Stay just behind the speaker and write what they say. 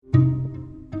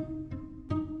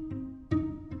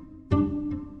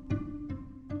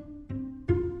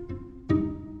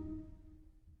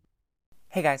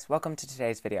Hey guys, welcome to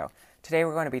today's video. Today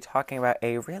we're going to be talking about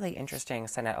a really interesting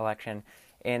Senate election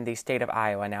in the state of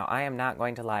Iowa. Now, I am not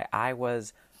going to lie, I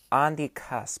was on the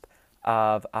cusp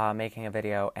of making a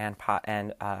video and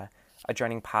a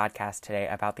joining podcast today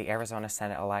about the Arizona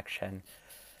Senate election,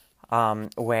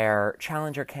 where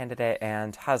challenger candidate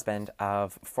and husband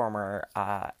of former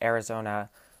Arizona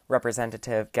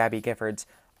Representative Gabby Giffords,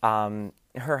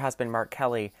 her husband Mark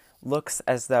Kelly, looks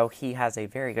as though he has a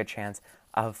very good chance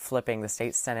of flipping the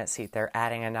state Senate seat. They're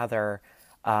adding another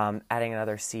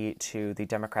seat to the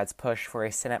Democrats' push for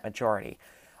a Senate majority.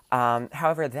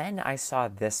 However, then I saw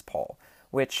this poll,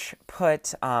 which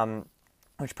put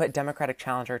Democratic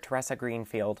challenger Teresa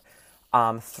Greenfield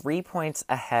 3 points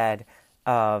ahead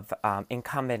of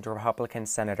incumbent Republican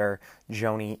Senator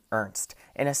Joni Ernst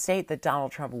in a state that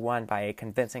Donald Trump won by a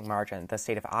convincing margin, the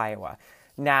state of Iowa.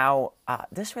 Now,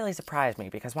 this really surprised me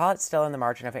because while it's still in the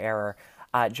margin of error,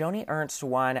 Joni Ernst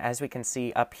won, as we can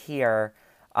see up here.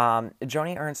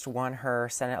 Joni Ernst won her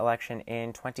Senate election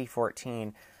in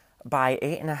 2014 by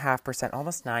 8.5%,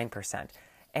 almost 9%.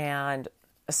 And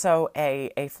so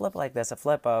a flip like this, a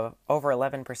flip of over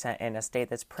 11% in a state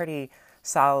that's pretty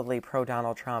solidly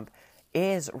pro-Donald Trump,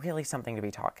 is really something to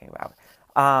be talking about.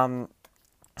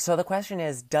 So the question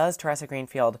is, does Teresa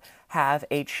Greenfield have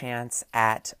a chance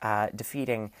at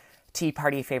defeating Tea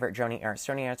Party favorite Joni Ernst?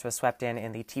 Joni Ernst was swept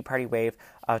in the Tea Party wave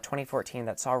of 2014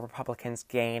 that saw Republicans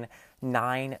gain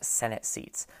 9 Senate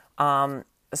seats.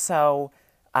 So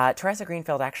Teresa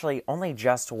Greenfield actually only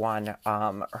just won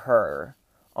the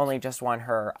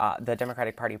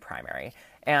Democratic Party primary.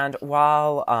 And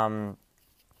while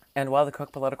the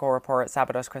Cook Political Report,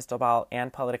 Sábados Cristobal,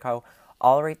 and Politico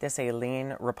all rate this a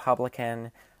lean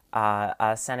Republican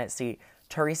Senate seat,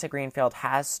 Teresa Greenfield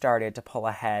has started to pull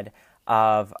ahead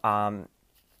of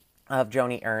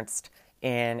Joni Ernst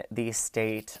in the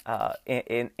state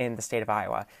in the state of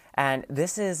Iowa, and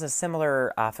this is a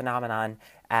similar phenomenon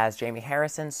as Jamie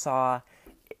Harrison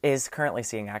is currently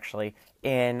seeing actually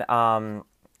in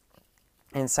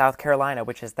South Carolina,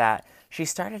 which is that she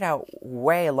started out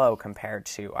way low compared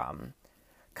to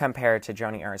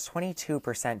Joni Ernst,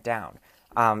 22% down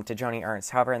to Joni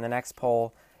Ernst. However, in the next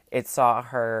poll, it saw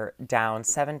her down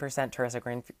 7%,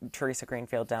 Teresa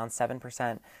Greenfield down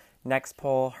 7%. Next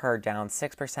poll, her down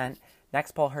 6%.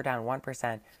 Next poll, her down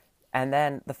 1%. And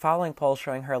then the following poll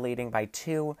showing her leading by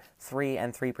 2, 3,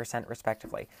 and 3%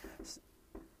 respectively.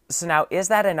 So now, is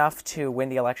that enough to win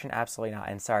the election? Absolutely not.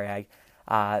 And sorry,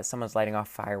 someone's lighting off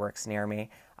fireworks near me,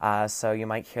 so you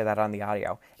might hear that on the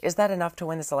audio. Is that enough to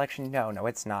win this election? No,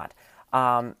 it's not.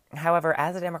 However,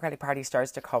 as the Democratic Party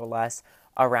starts to coalesce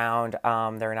around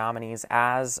their nominees,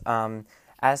 as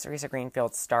Teresa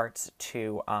Greenfield starts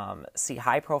to see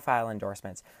high-profile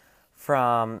endorsements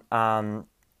from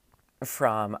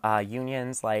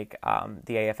unions like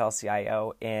the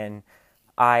AFL-CIO in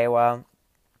Iowa,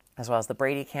 as well as the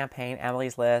Brady Campaign,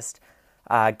 Emily's List,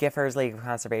 Giffords League of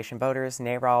Conservation Voters,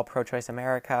 NARAL, Pro-Choice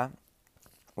America,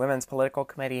 Women's Political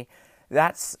Committee.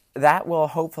 That will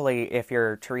hopefully, if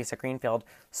you're Teresa Greenfield,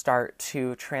 start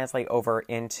to translate over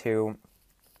into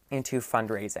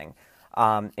fundraising,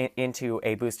 into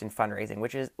a boost in fundraising,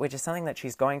 which is something that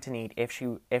she's going to need if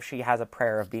she has a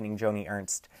prayer of beating Joni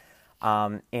Ernst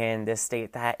in this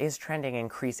state that is trending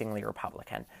increasingly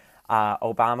Republican.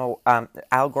 Al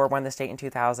Gore won the state in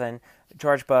 2000.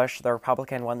 George Bush, the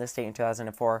Republican, won the state in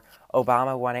 2004.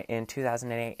 Obama won it in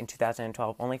 2008 and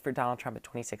 2012, only for Donald Trump in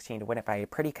 2016 to win it by a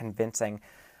pretty convincing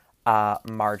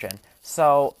margin.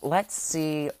 So let's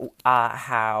see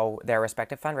how their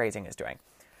respective fundraising is doing.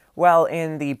 Well,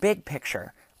 in the big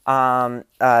picture,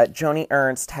 Joni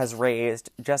Ernst has raised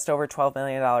just over $12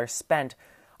 million, spent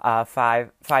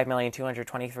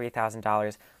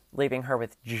 $5,223,000, leaving her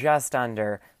with just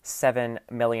under $7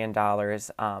 million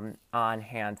on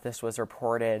hand. This was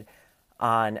reported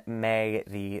on May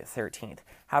the 13th.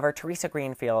 However, Teresa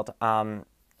Greenfield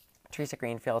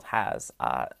has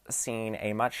seen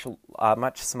a much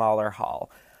smaller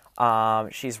haul.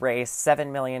 She's raised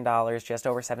 $7 million, just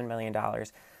over $7 million,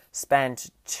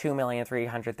 spent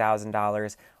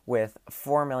 $2,300,000 with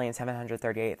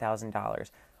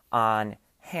 $4,738,000 on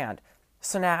hand.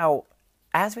 So now,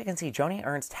 as we can see, Joni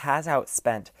Ernst has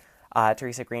outspent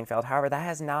Teresa Greenfield. However, that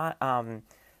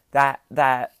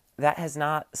has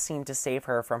not seemed to save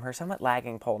her from her somewhat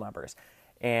lagging poll numbers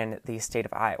in the state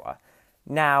of Iowa.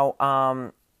 Now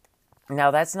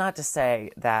that's not to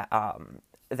say that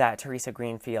Teresa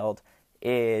Greenfield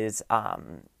is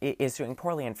doing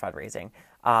poorly in fundraising.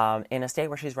 In a state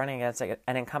where she's running against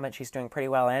an incumbent, she's doing pretty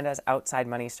well. And as outside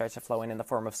money starts to flow in the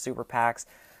form of super PACs,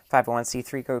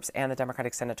 501c3 groups, and the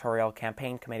Democratic Senatorial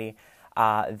Campaign Committee,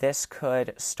 This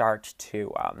could start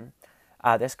to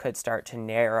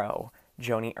narrow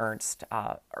Joni Ernst's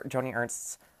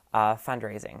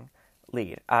fundraising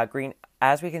lead. Green,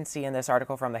 as we can see in this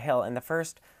article from The Hill, in the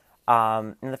first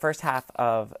half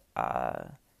of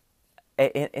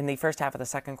in the first half of the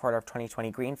second quarter of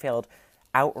 2020, Greenfield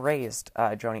outraised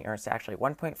Joni Ernst actually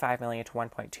 $1.5 million to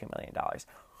 $1.2 million.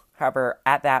 However,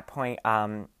 at that point,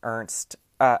 Ernst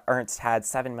had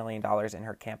 $7 million in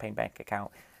her campaign bank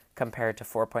account compared to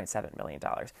 $4.7 million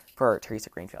for Theresa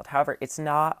Greenfield. However, it's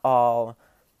not all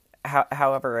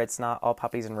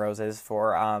puppies and roses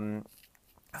for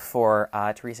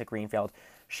Theresa Greenfield.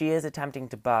 She is attempting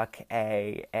to buck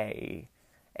a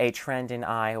trend in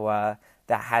Iowa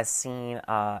that has seen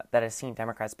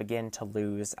Democrats begin to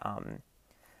lose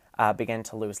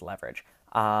leverage.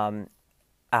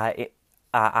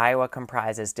 Iowa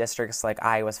comprises districts like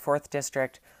Iowa's 4th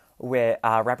district,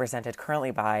 represented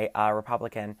currently by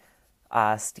Republican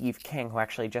Steve King, who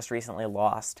actually just recently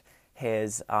lost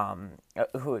the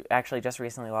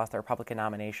Republican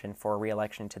nomination for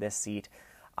re-election to this seat.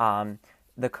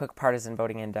 The Cook Partisan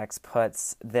Voting Index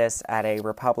puts this at a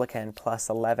Republican plus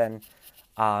 11,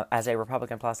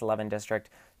 district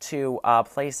to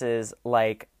places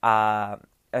like Iowa's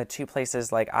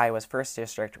 1st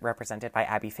district, represented by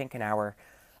Abby Finkenauer,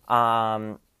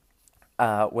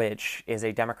 which is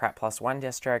a Democrat plus 1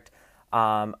 district.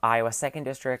 Iowa's 2nd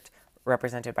district,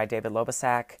 represented by David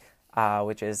Lobasak,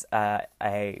 which is a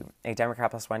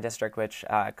Democrat plus 1 district, which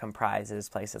comprises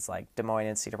places like Des Moines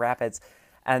and Cedar Rapids.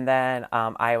 And then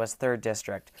Iowa's 3rd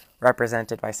district,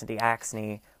 represented by Cindy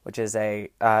Axne, which is a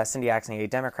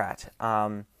Democrat,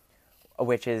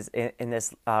 which is in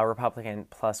this Republican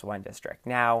plus 1 district.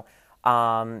 Now,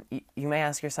 you may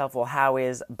ask yourself, well, how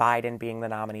is Biden being the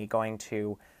nominee going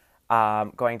to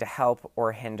help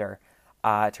or hinder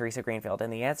Theresa Greenfield?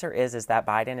 And the answer is that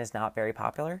Biden is not very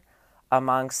popular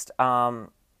amongst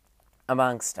Iowa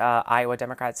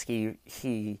Democrats.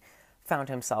 He found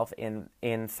himself in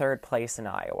 3rd place in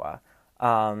Iowa.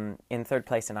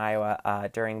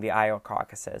 During the Iowa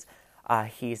caucuses.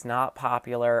 He's not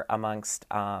popular amongst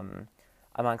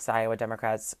Iowa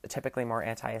Democrats, typically more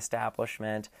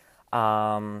anti-establishment,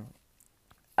 and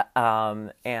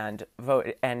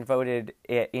voted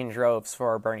in droves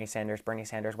for Bernie Sanders. Bernie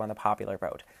Sanders won the popular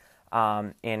vote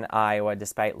in Iowa,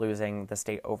 despite losing the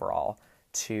state overall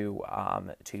to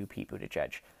Pete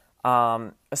Buttigieg.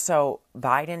 So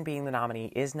Biden being the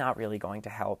nominee is not really going to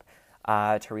help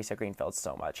Theresa Greenfield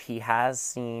so much. He has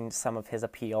seen some of his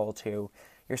appeal to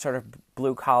your sort of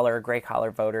blue-collar, gray-collar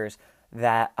voters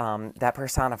that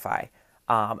personify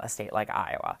a state like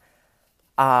Iowa.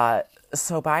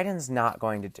 So Biden's not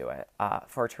going to do it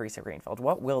for Theresa Greenfield.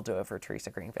 What will do it for Theresa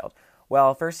Greenfield?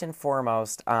 Well, first and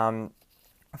foremost,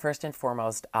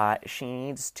 she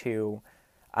needs to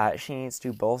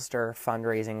bolster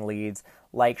fundraising leads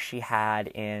like she had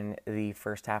in the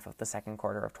first half of the second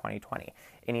quarter of 2020.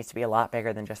 It needs to be a lot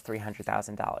bigger than just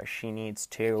 $300,000. She needs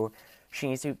to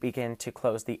begin to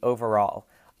close the overall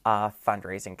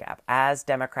fundraising gap. As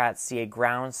Democrats see a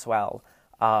groundswell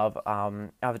of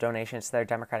donations to their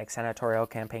Democratic Senatorial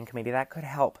Campaign Committee, that could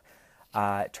help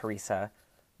Theresa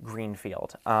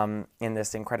Greenfield in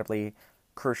this incredibly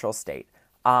crucial state.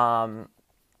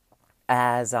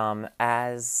 As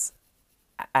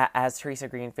Theresa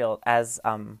Greenfield, as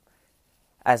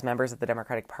members of the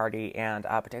Democratic Party and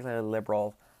particularly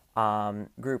liberal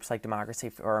groups like Democracy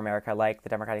for America, like the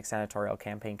Democratic Senatorial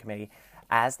Campaign Committee,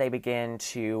 as they begin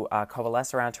to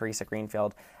coalesce around Theresa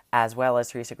Greenfield, as well as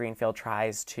Theresa Greenfield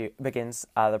begins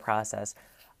the process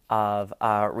of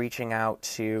reaching out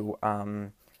to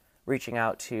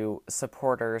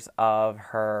supporters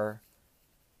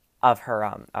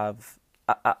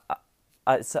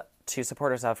to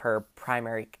supporters of her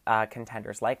primary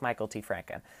contenders, like Michael T.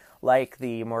 Franken, like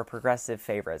the more progressive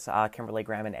favorites, Kimberly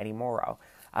Graham and Eddie Morrow.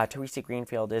 Theresa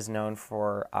Greenfield is known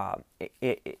for,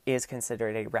 is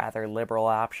considered a rather liberal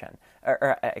option,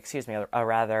 a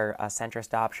rather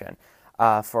centrist option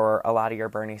for a lot of your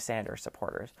Bernie Sanders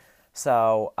supporters.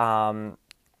 So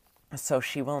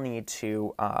she will need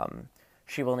to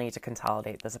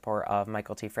consolidate the support of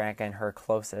Michael T. Franken, her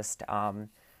closest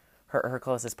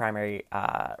primary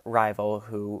rival,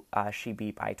 who she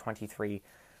beat by 23%,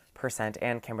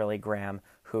 and Kimberly Graham,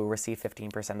 who received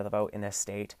 15% of the vote in this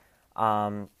state,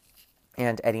 and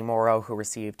Eddie Morrow, who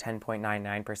received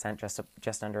 10.99%,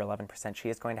 just under 11%. She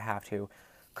is going to have to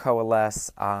coalesce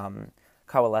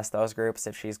those groups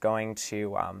if she's going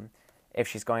to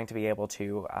be able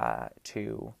to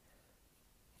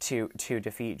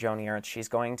defeat Joni Ernst. She's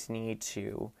going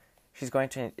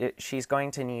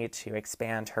to need to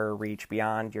expand her reach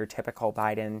beyond your typical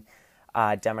Biden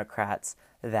Democrats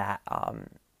that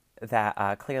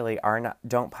clearly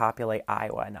don't populate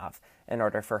Iowa enough in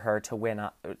order for her to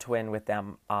win with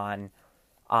them on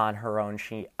her own.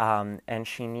 And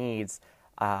she needs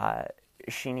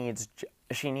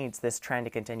this trend to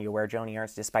continue, where Joni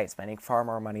Ernst, despite spending far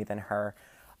more money than her,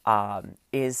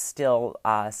 is still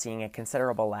seeing a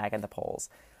considerable lag in the polls.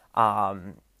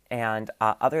 And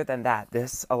other than that,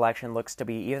 this election looks to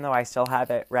be, even though I still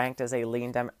have it ranked as a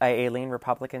lean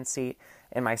Republican seat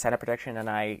in my Senate prediction, and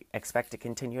I expect to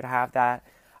continue to have that,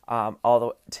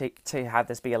 to have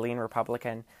this be a lean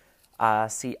Republican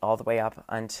seat all the way up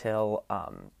until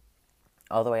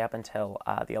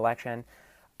the election.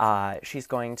 She's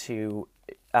going to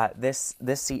this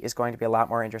seat is going to be a lot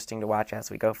more interesting to watch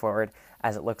as we go forward,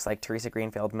 as it looks like Theresa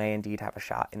Greenfield may indeed have a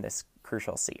shot in this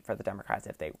crucial seat for the Democrats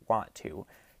if they want to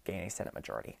gain a Senate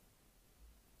majority.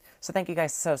 So thank you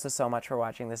guys so much for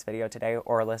watching this video today,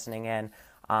 or listening in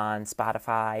on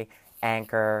Spotify,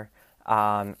 Anchor,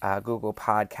 Google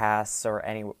Podcasts, or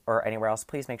anywhere else.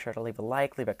 Please make sure to leave a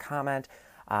like, leave a comment,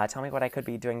 tell me what I could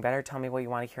be doing better, tell me what you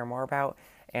want to hear more about,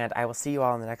 and I will see you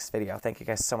all in the next video. Thank you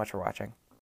guys so much for watching.